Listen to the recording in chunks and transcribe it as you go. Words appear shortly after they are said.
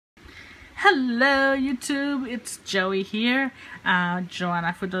Hello YouTube, it's Joey here,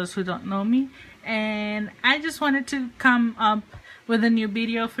 Joanna for those who don't know me, and I just wanted to come up with a new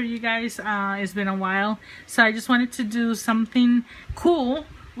video for you guys. It's been a while, so I just wanted to do something cool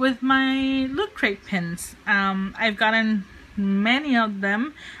with my Loot Crate pins. I've gotten many of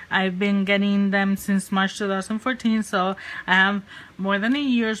them. I've been getting them since March 2014, so I have more than a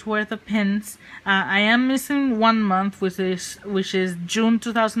year's worth of pins. I am missing 1 month, which is June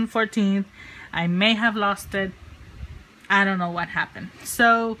 2014. I may have lost it. I don't know what happened.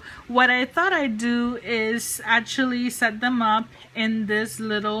 So what I thought I'd do is actually set them up in this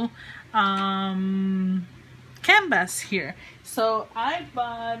little canvas here. So I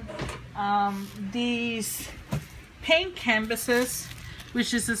bought these paint canvases,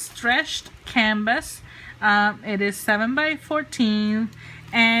 which is a stretched canvas. It is 7 by 14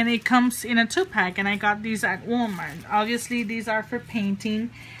 and it comes in a 2-pack, and I got these at Walmart. Obviously these are for painting,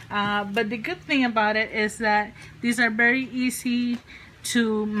 but the good thing about it is that these are very easy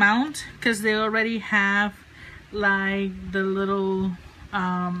to mount because they already have like the little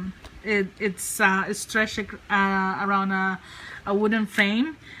it's stretched around a wooden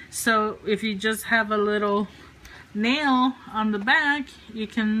frame. So if you just have a little nail on the back, you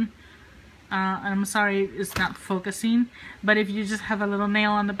can I'm sorry it's not focusing, but if you just have a little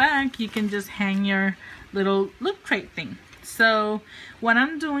nail on the back, you can just hang your little Loot Crate thing. So what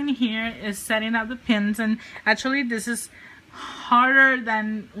I'm doing here is setting up the pins, and actually this is harder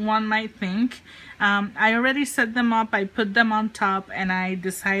than one might think. I already set them up, I put them on top, and I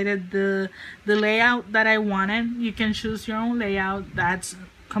decided the layout that I wanted. You can choose your own layout, that's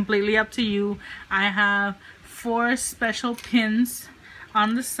completely up to you. I have 4 special pins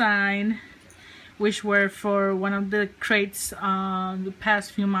on the side, which were for one of the crates the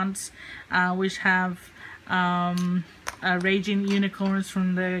past few months, which have Raging Unicorns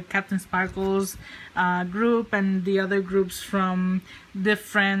from the Captain Sparkles group, and the other groups from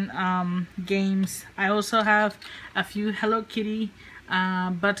different games. I also have a few Hello Kitty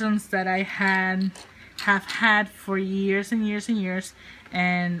buttons that I have had for years and years and years,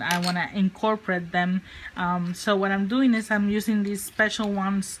 and I want to incorporate them. So what I'm doing is I'm using these special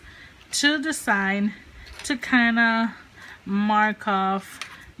ones to the side to kind of mark off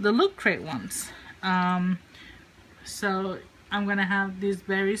the Loot Crate ones. So I'm gonna have these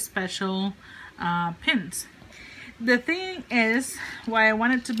very special pins. The thing is, why I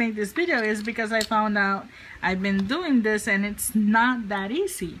wanted to make this video is because I found out I've been doing this and it's not that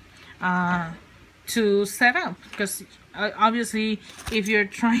easy to set up, because obviously if you're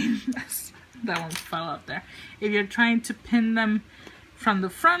trying that one fell out there, if you're trying to pin them from the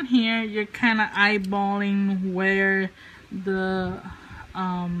front here, you're kind of eyeballing where the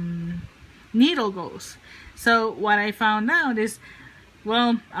needle goes. So what I found out is,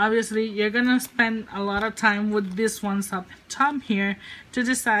 well, obviously you're gonna spend a lot of time with this ones up top here to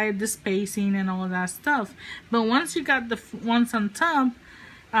decide the spacing and all that stuff. But once you got the ones on top,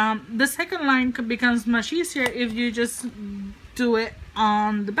 the second line becomes much easier if you just do it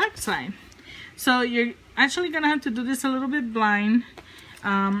on the back side. So you're actually gonna have to do this a little bit blind.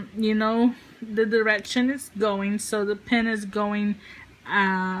 You know the direction it's going, so the pin is going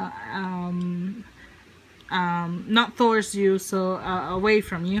not towards you, so away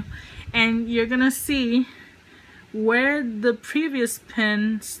from you, and you're gonna see where the previous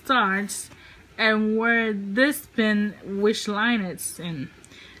pin starts and where this pin, which line it's in.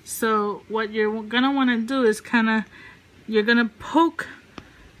 So what you're gonna want to do is you're gonna poke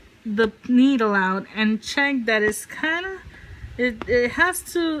the needle out and check that it's it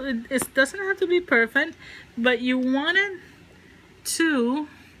doesn't have to be perfect, but you want it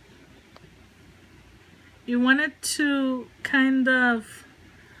to kind of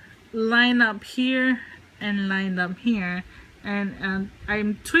line up here and line up here, and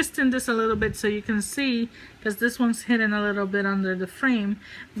I'm twisting this a little bit so you can see, because this one's hidden a little bit under the frame,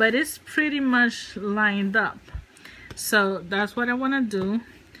 but it's pretty much lined up. So that's what I want to do.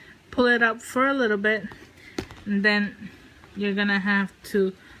 Pull it up for a little bit, and then you're gonna have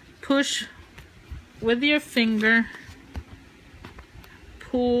to push with your finger,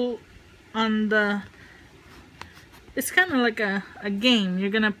 pull on the, it's kind of like a game. You're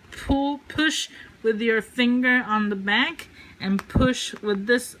gonna push with your finger on the back and push with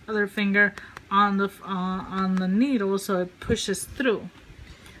this other finger on the needle, so it pushes through.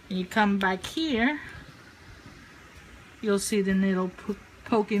 And you come back here, you'll see the needle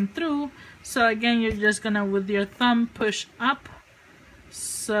poking through. So again, you're just gonna, with your thumb, push up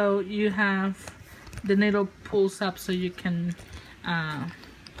so you have the needle pulls up so you can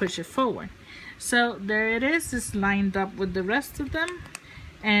push it forward. So there it is, it's lined up with the rest of them.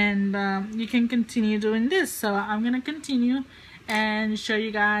 and you can continue doing this. So I'm gonna continue and show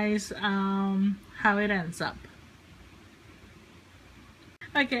you guys how it ends up.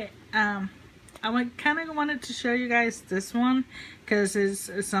 Okay, I kind of wanted to show you guys this one because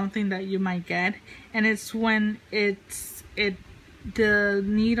it's something that you might get, and it's when the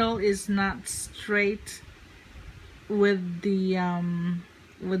needle is not straight with the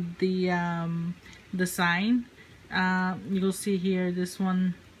sign. You'll see here, this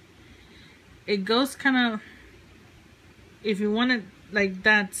one, it goes kind of, if you want it like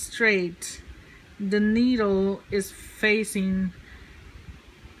that straight, the needle is facing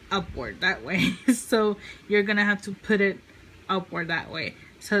upward that way. So you're gonna have to put it upward that way.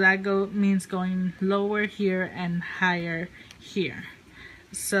 So that means going lower here and higher here.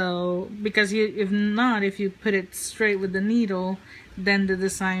 So because if you put it straight with the needle, then the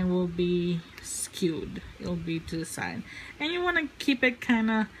design will be skewed. It'll be to the side, and you want to keep it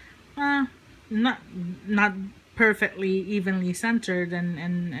kind of not perfectly evenly centered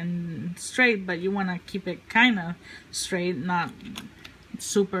and straight, but you want to keep it kind of straight, not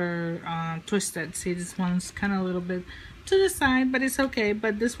super twisted. See, this one's kind of a little bit to the side, but it's okay.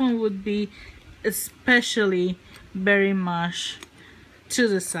 But this one would be especially very much to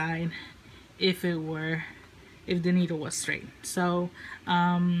the side if the needle was straight. So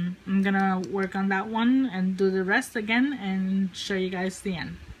I'm gonna work on that one and do the rest again and show you guys the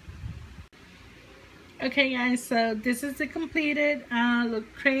end. Okay guys, so this is the completed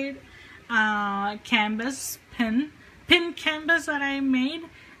Look Crate canvas pin canvas that I made.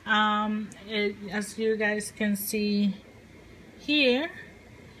 As you guys can see here,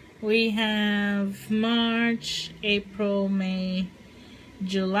 we have March, April, May,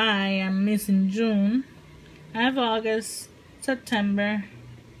 July. I'm missing June. I have August, September,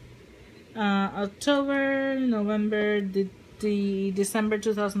 October, November, the December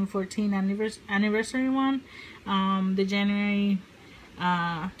 2014 anniversary one, the January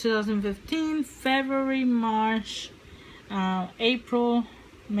 2015, February, March, April,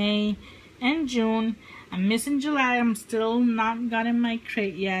 May, and June. I'm missing July. I'm still not gotten my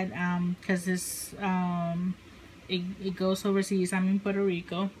crate yet because this it goes overseas. I'm in Puerto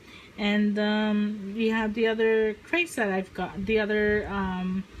Rico, and we have the other crates that I've got, the other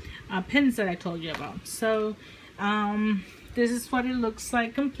pins that I told you about. So this is what it looks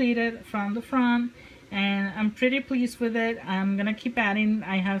like completed from the front, and I'm pretty pleased with it. I'm gonna keep adding.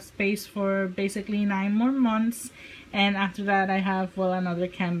 I have space for basically 9 more months, and after that I have, well, another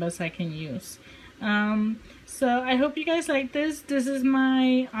canvas I can use. So I hope you guys like this. This is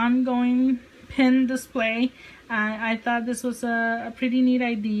my ongoing pin display. I thought this was a pretty neat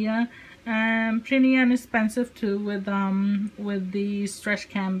idea, and pretty inexpensive too, with the stretch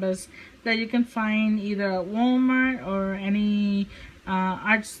canvas that you can find either at Walmart or any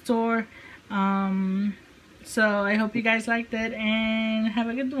art store. So I hope you guys liked it, and have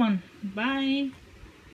a good one. Bye.